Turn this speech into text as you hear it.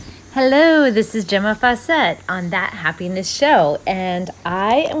Hello, this is Gemma Fawcett on That Happiness Show, and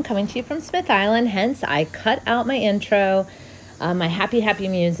I am coming to you from Smith Island, hence I cut out my intro, my happy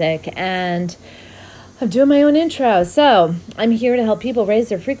music, and I'm doing my own intro. So I'm here to help people raise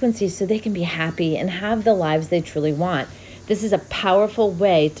their frequency so they can be happy and have the lives they truly want. This is a powerful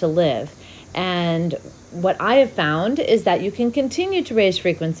way to live, and what I have found is that you can continue to raise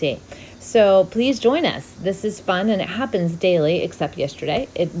frequency. So please join us. This is fun and it happens daily, except yesterday.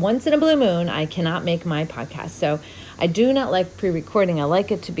 Once in a blue moon, I cannot make my podcast. So I do not like pre-recording. I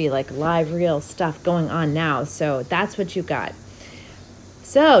like it to be like live, real stuff going on now. So that's what you got.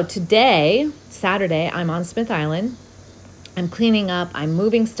 So today, Saturday, I'm on Smith Island. I'm cleaning up. I'm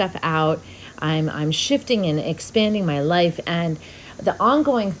moving stuff out. I'm shifting and expanding my life. And the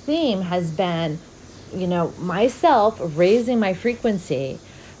ongoing theme has been, myself raising my frequency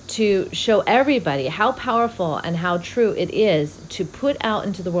to show everybody how powerful and how true it is to put out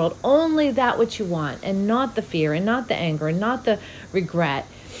into the world only that which you want, and not the fear and not the anger and not the regret.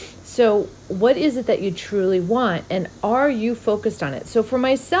 So what is it that you truly want, and are you focused on it? So for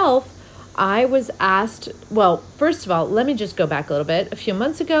myself, I was asked, well, first of all, let me just go back a little bit. A few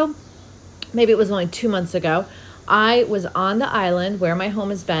months ago, maybe it was only 2 months ago, I was on the island where my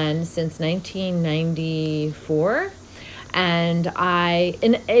home has been since 1994. And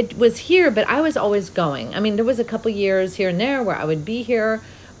it was here, but I was always going. I mean, there was a couple years here and there where I would be here,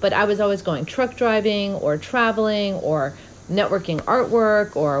 but I was always going truck driving or traveling or networking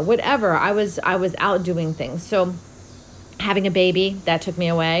artwork or whatever. I was out doing things. So having a baby, that took me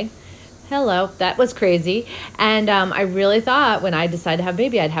away. Hello, that was crazy. And I really thought when I decided to have a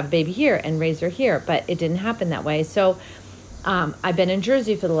baby, I'd have a baby here and raise her here, but it didn't happen that way. So I've been in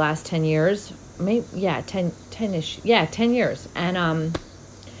Jersey for the last 10 years. Maybe, 10-ish. Yeah, 10 years. And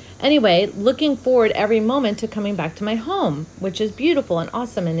anyway, looking forward every moment to coming back to my home, which is beautiful and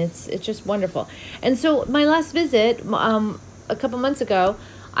awesome, and it's just wonderful. And so my last visit, a couple months ago,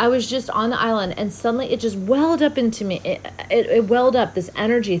 I was just on the island, and suddenly it just welled up into me. It welled up, this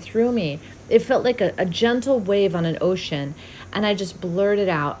energy through me. It felt like a gentle wave on an ocean, and I just blurted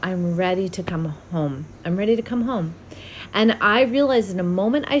out, I'm ready to come home. I'm ready to come home. And I realized in a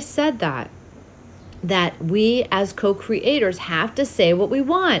moment I said that we as co-creators have to say what we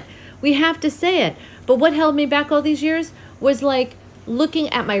want. We have to say it. But what held me back all these years was like looking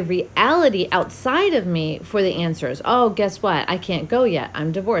at my reality outside of me for the answers. Oh, guess what? I can't go yet.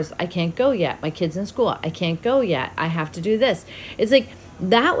 I'm divorced. I can't go yet. My kid's in school. I can't go yet. I have to do this. It's like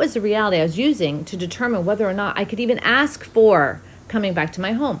that was the reality I was using to determine whether or not I could even ask for coming back to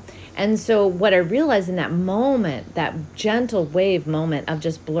my home. And so what I realized in that moment, that gentle wave moment of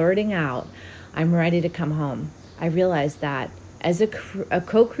just blurting out, I'm ready to come home. I realized that as a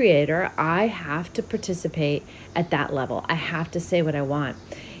co-creator, I have to participate at that level. I have to say what I want,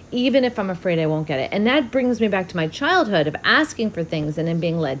 even if I'm afraid I won't get it. And that brings me back to my childhood of asking for things and then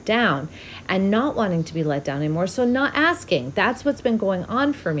being let down and not wanting to be let down anymore. So not asking. That's what's been going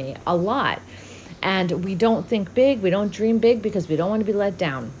on for me a lot. And we don't think big. We don't dream big because we don't want to be let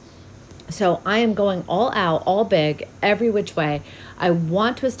down. So I am going all out, all big, every which way. I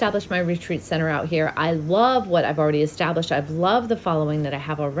want to establish my retreat center out here. I love what I've already established. I've loved the following that I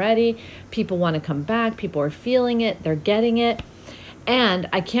have already. People want to come back. People are feeling it. They're getting it. And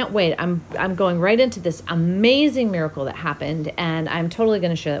I can't wait. I'm going right into this amazing miracle that happened, and I'm totally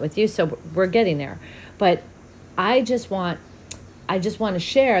going to share that with you. So we're getting there. But I just want to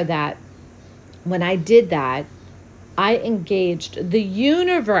share that when I did that, I engaged the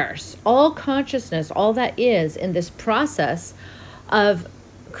universe, all consciousness, all that is in this process of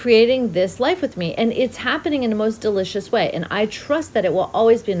creating this life with me. And it's happening in the most delicious way. And I trust that it will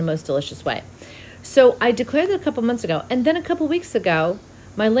always be in the most delicious way. So I declared it a couple months ago. And then a couple weeks ago,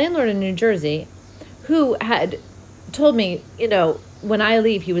 my landlord in New Jersey, who had told me, when I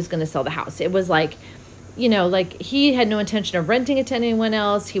leave, he was going to sell the house. It was like he had no intention of renting it to anyone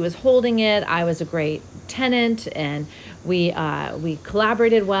else. He was holding it. I was a great tenant, and we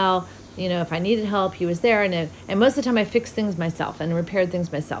collaborated well. If I needed help, he was there, and most of the time I fixed things myself and repaired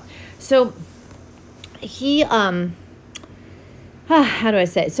things myself. So he how do I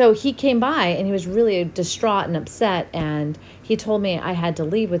say? So he came by, and he was really distraught and upset, and he told me I had to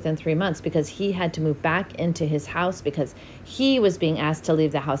leave within 3 months because he had to move back into his house because he was being asked to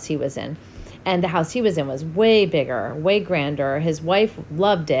leave the house he was in. And the house he was in was way bigger, way grander. His wife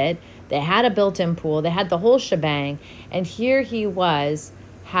loved it. They had a built-in pool. They had the whole shebang. And here he was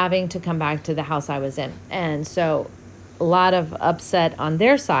having to come back to the house I was in. And so a lot of upset on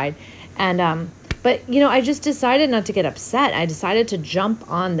their side. And but, I just decided not to get upset. I decided to jump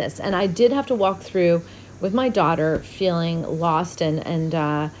on this. And I did have to walk through with my daughter feeling lost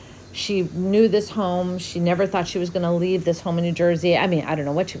and She knew this home. She never thought she was going to leave this home in New Jersey. I mean, I don't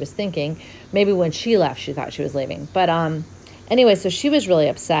know what she was thinking. Maybe when she left, she thought she was leaving. But anyway, so she was really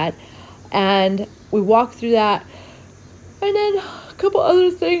upset. And we walked through that. And then a couple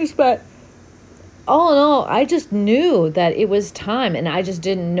other things. But all in all, I just knew that it was time. And I just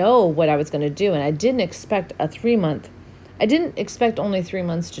didn't know what I was going to do. And I didn't expect I didn't expect only 3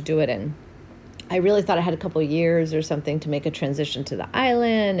 months to do it in. I really thought I had a couple of years or something to make a transition to the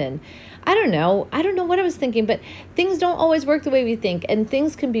island. And I don't know what I was thinking, but things don't always work the way we think, and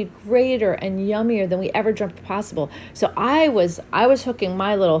things can be greater and yummier than we ever dreamt possible. So I was hooking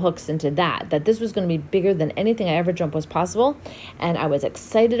my little hooks into that this was going to be bigger than anything I ever dreamt was possible. And I was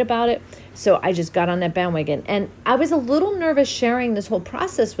excited about it. So I just got on that bandwagon, and I was a little nervous sharing this whole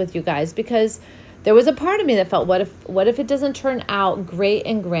process with you guys, because there was a part of me that felt, what if it doesn't turn out great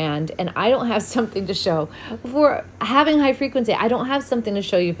and grand, and I don't have something to show for having high frequency? I don't have something to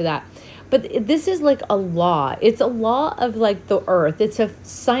show you for that. But this is like a law. It's a law of like the earth. It's a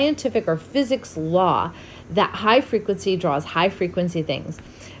scientific or physics law that high frequency draws high frequency things.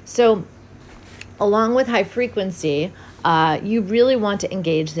 So along with high frequency, you really want to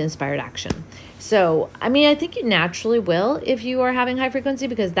engage the inspired action. So, I mean, I think you naturally will if you are having high frequency,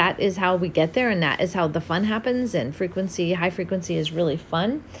 because that is how we get there, and that is how the fun happens. And high frequency is really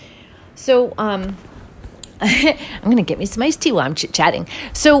fun. So, I'm going to get me some iced tea while I'm chit-chatting.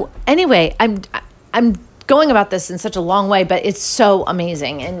 So anyway, I'm going about this in such a long way, but it's so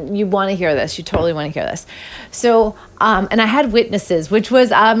amazing, and you want to hear this. You totally want to hear this. So, and I had witnesses, which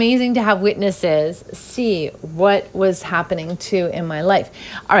was amazing to have witnesses see what was happening too in my life.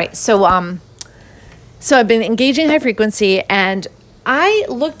 All right. So I've been engaging high frequency, and I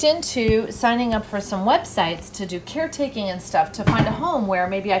looked into signing up for some websites to do caretaking and stuff to find a home where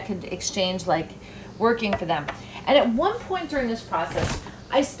maybe I could exchange like working for them. And at one point during this process,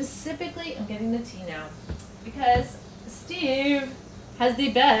 I specifically, I'm getting the tea now, because Steve has the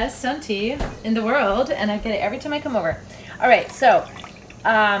best sun tea in the world, and I get it every time I come over. All right, so,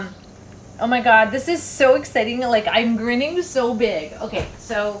 oh my God, this is so exciting. Like, I'm grinning so big. Okay,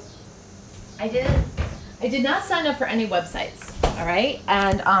 so I did not sign up for any websites, all right?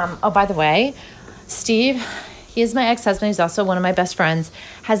 And, oh, by the way, Steve, he is my ex-husband. He's also one of my best friends,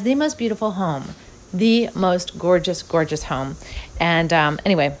 has the most beautiful home, the most gorgeous, gorgeous home. And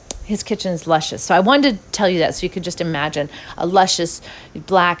anyway, his kitchen is luscious. So I wanted to tell you that so you could just imagine a luscious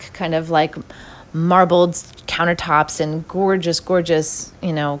black kind of like marbled countertops and gorgeous, gorgeous,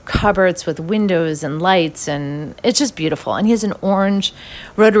 cupboards with windows and lights. And it's just beautiful. And he has an orange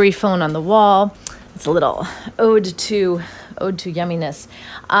rotary phone on the wall. It's a little ode to yumminess.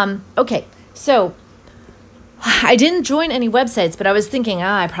 Okay, so I didn't join any websites, but I was thinking,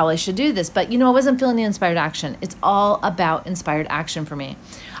 I probably should do this. But, I wasn't feeling the inspired action. It's all about inspired action for me.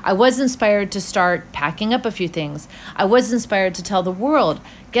 I was inspired to start packing up a few things. I was inspired to tell the world,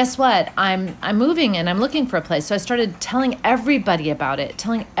 guess what? I'm moving and I'm looking for a place. So I started telling everybody about it,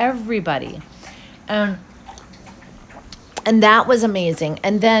 telling everybody. And that was amazing.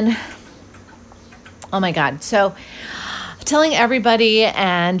 And then, oh my God. So telling everybody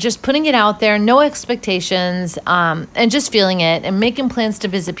and just putting it out there, no expectations, and just feeling it and making plans to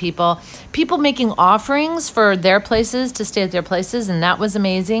visit people making offerings for their places to stay at their places. And that was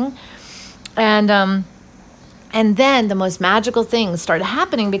amazing. And then the most magical things started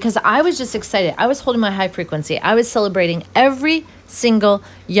happening because I was just excited. I was holding my high frequency. I was celebrating every single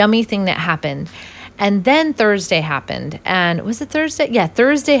yummy thing that happened. And then Thursday happened. And was it Thursday? Yeah,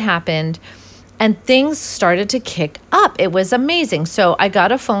 Thursday happened. And things started to kick up. It was amazing. So I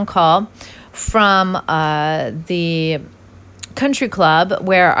got a phone call from the country club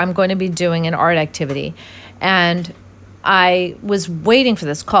where I'm going to be doing an art activity. And I was waiting for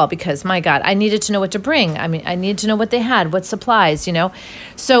this call because, my God, I needed to know what to bring. I mean, I needed to know what they had, what supplies,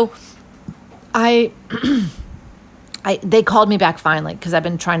 So they called me back finally because I've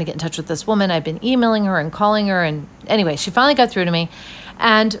been trying to get in touch with this woman. I've been emailing her and calling her. And anyway, she finally got through to me.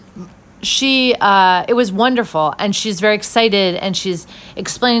 And it was wonderful, and she's very excited, and she's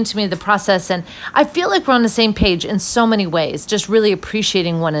explaining to me the process, and I feel like we're on the same page in so many ways, just really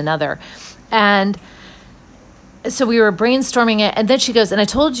appreciating one another. And so we were brainstorming it, and then she goes, and I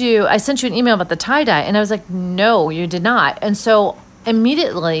sent you an email about the tie-dye, and I was like, no, you did not. And so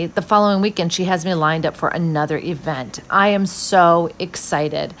immediately the following weekend, she has me lined up for another event. I am so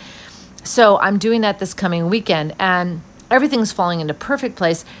excited. So I'm doing that this coming weekend, and everything's falling into perfect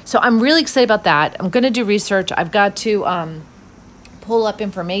place. So I'm really excited about that. I'm going to do research. I've got to pull up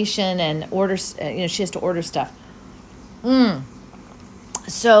information and order, she has to order stuff.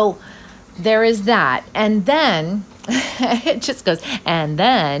 So there is that. And then it just goes, and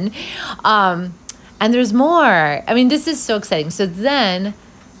then, and there's more. I mean, this is so exciting. So then,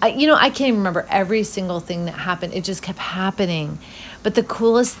 I can't even remember every single thing that happened. It just kept happening. But the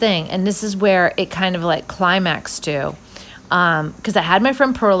coolest thing, and this is where it kind of like climaxed to, because I had my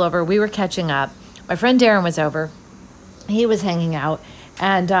friend Pearl over. We were catching up. My friend Darren was over. He was hanging out.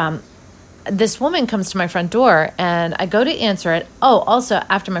 And this woman comes to my front door, and I go to answer it. Oh, also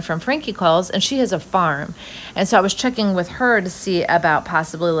after my friend Frankie calls, and she has a farm. And so I was checking with her to see about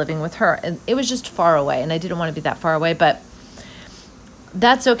possibly living with her. And it was just far away, and I didn't want to be that far away, but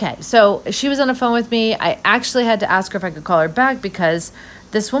that's okay. So she was on the phone with me. I actually had to ask her if I could call her back because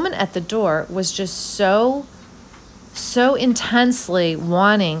this woman at the door was just so intensely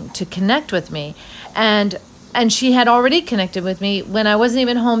wanting to connect with me. And she had already connected with me when I wasn't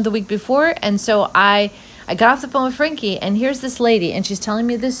even home the week before. And so I got off the phone with Frankie, and here's this lady, and she's telling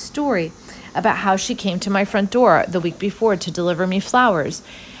me this story about how she came to my front door the week before to deliver me flowers.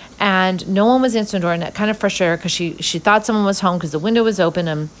 And no one was answering the door, and that kind of frustrated her because she thought someone was home because the window was open,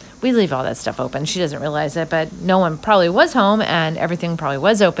 and we leave all that stuff open. She doesn't realize it, but no one probably was home, and everything probably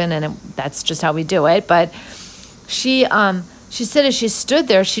was open, and that's just how we do it. But she said as she stood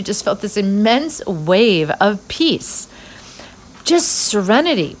there, she just felt this immense wave of peace. Just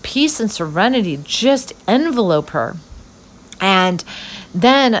serenity, peace and serenity just envelope her. And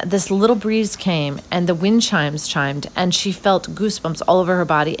then this little breeze came, and the wind chimes chimed, and she felt goosebumps all over her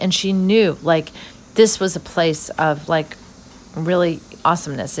body. And she knew like this was a place of like really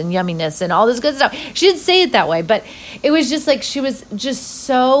awesomeness and yumminess and all this good stuff. She didn't say it that way, but it was just like she was just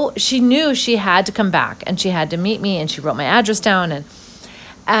so, she knew she had to come back, and she had to meet me, and she wrote my address down,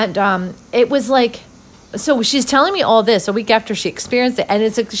 and it was like, so she's telling me all this a week after she experienced it, and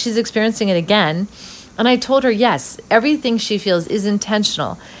it's like she's experiencing it again. And I told her, yes, everything she feels is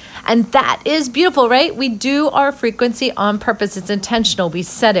intentional. And that is beautiful, right? We do our frequency on purpose. It's intentional. We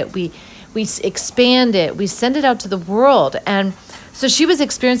set it. We expand it. We send it out to the world. And so she was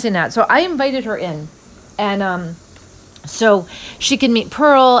experiencing that. So I invited her in. And so she could meet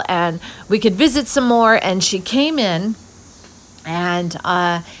Pearl, and we could visit some more. And she came in, and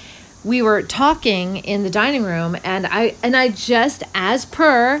we were talking in the dining room. And I just, as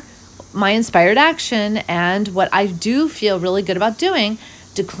per my inspired action and what I do feel really good about doing,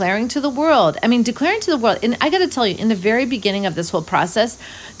 declaring to the world. I mean, declaring to the world. And I got to tell you, in the very beginning of this whole process,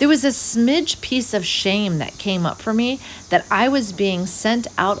 there was a smidge piece of shame that came up for me that I was being sent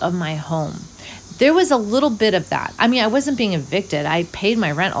out of my home. There was a little bit of that. I mean, I wasn't being evicted. I paid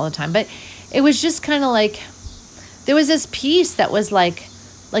my rent all the time, but it was just kind of like, there was this piece that was like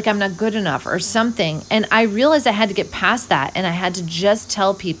I'm not good enough or something. And I realized I had to get past that, and I had to just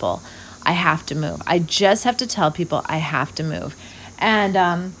tell people, I have to move. I just have to tell people I have to move.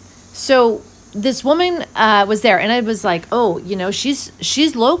 And so this woman was there, and I was like, oh,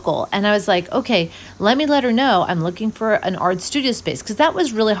 she's local. And I was like, okay, let me let her know I'm looking for an art studio space, because that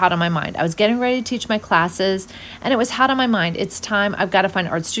was really hot on my mind. I was getting ready to teach my classes, and it was hot on my mind. It's time. I've got to find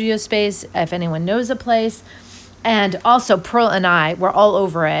an art studio space if anyone knows a place. And also Pearl and I were all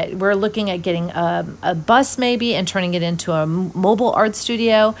over it. We're looking at getting a bus maybe and turning it into a mobile art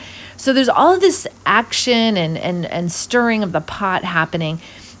studio. So there's all of this action and stirring of the pot happening.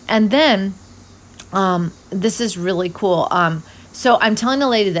 And then this is really cool. So I'm telling the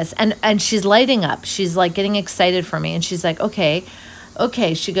lady this, and she's lighting up. She's like getting excited for me. And she's like, okay.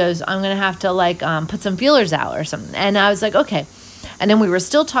 She goes, I'm going to have to like put some feelers out or something. And I was like, okay. And then we were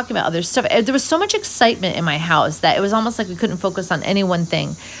still talking about other stuff. There was so much excitement in my house that it was almost like we couldn't focus on any one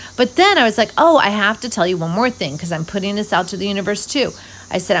thing. But then I was like, oh, I have to tell you one more thing, because I'm putting this out to the universe too.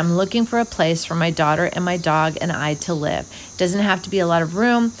 I said, I'm looking for a place for my daughter and my dog and I to live. It doesn't have to be a lot of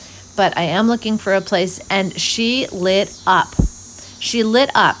room, but I am looking for a place. And she lit up. She lit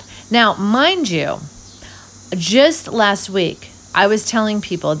up. Now, mind you, just last week, I was telling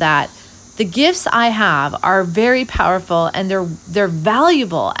people that the gifts I have are very powerful, and they're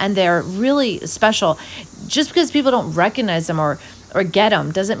valuable, and they're really special. Just because people don't recognize them or get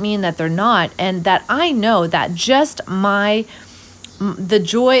them doesn't mean that they're not. And that I know that just the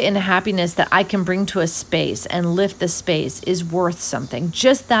joy and happiness that I can bring to a space and lift the space is worth something.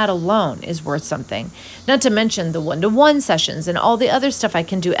 Just that alone is worth something. Not to mention the one-to-one sessions and all the other stuff I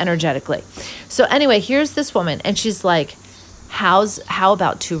can do energetically. So anyway, here's this woman, and she's like, how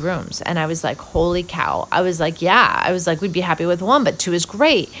about 2 rooms? And I was like, holy cow. I was like, yeah. I was like, we'd be happy with 1, but 2 is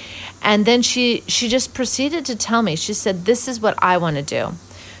great. And then she just proceeded to tell me, she said, this is what I want to do.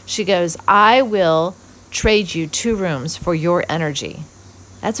 She goes, I will trade you 2 rooms for your energy.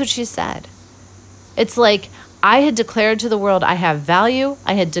 That's what she said. It's like I had declared to the world I have value.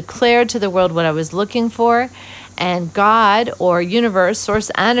 I had declared to the world what I was looking for. And God or universe,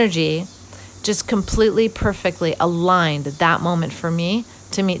 source energy, just completely perfectly aligned that moment for me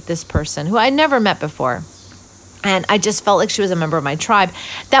to meet this person who I never met before. And I just felt like she was a member of my tribe.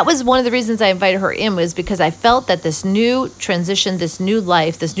 That was one of the reasons I invited her in, was because I felt that this new transition, this new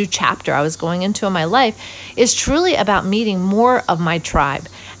life, this new chapter I was going into in my life is truly about meeting more of my tribe.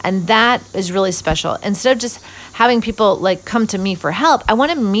 And that is really special. Instead of just having people like come to me for help, I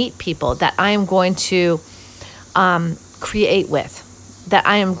want to meet people that I am going to create with.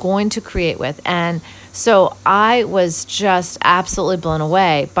 And so I was just absolutely blown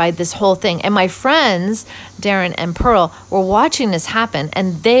away by this whole thing. And my friends, Darren and Pearl, were watching this happen,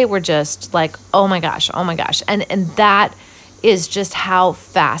 and they were just like, oh my gosh. And that is just how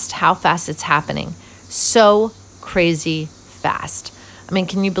fast it's happening. So crazy fast. I mean,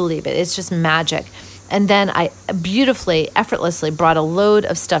 can you believe it? It's just magic. And then I beautifully, effortlessly brought a load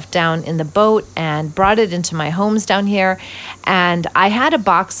of stuff down in the boat and brought it into my homes down here. And I had a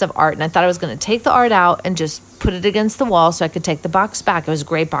box of art, and I thought I was going to take the art out and just put it against the wall so I could take the box back. It was a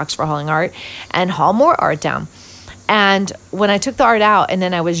great box for hauling art, and haul more art down. And when I took the art out, and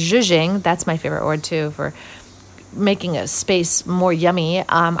then I was zhuzhing, that's my favorite word too, for making a space more yummy.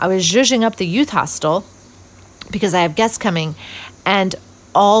 I was zhuzhing up the youth hostel because I have guests coming, and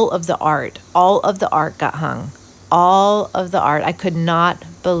all of the art got hung. All of the art. I could not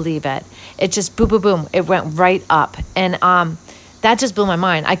believe it. It just boom, boom, boom. It went right up. And that just blew my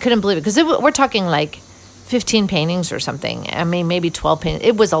mind. I couldn't believe it, because we're talking like 15 paintings or something. I mean, maybe 12 paintings.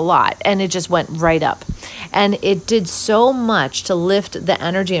 It was a lot, and it just went right up. And it did so much to lift the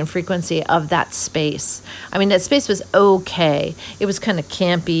energy and frequency of that space. I mean, that space was okay. It was kind of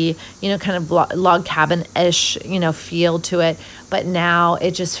campy, kind of log cabin-ish, feel to it. But now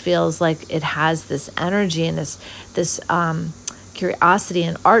it just feels like it has this energy and this curiosity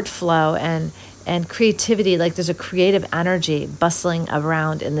and art flow and creativity. Like there's a creative energy bustling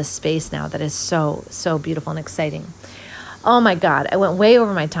around in this space now that is so, so beautiful and exciting. Oh my God, I went way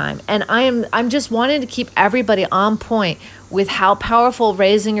over my time. And I'm just wanting to keep everybody on point with how powerful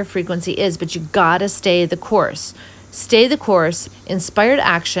raising your frequency is, but you gotta stay the course. Stay the course, inspired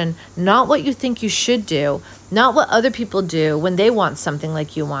action, not what you think you should do, not what other people do when they want something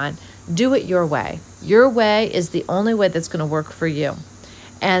like you want. Do it your way. Your way is the only way that's gonna work for you.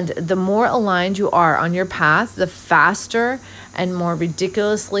 And the more aligned you are on your path, the faster and more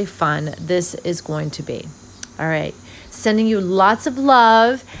ridiculously fun this is going to be. All right. Sending you lots of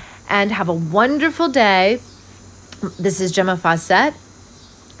love, and have a wonderful day. This is Gemma Fawcett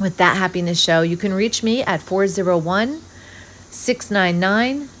with That Happiness Show. You can reach me at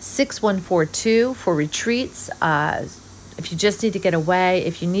 401-699-6142 for retreats. If you just need to get away,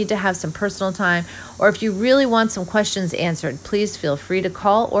 if you need to have some personal time, or if you really want some questions answered, please feel free to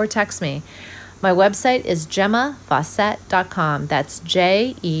call or text me. My website is GemmaFawcett.com. That's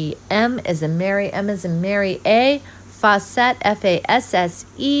Jem as in Mary, M as in Mary, A, Fawcett,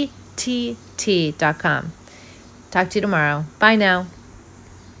 Fassett.com. Talk to you tomorrow. Bye now.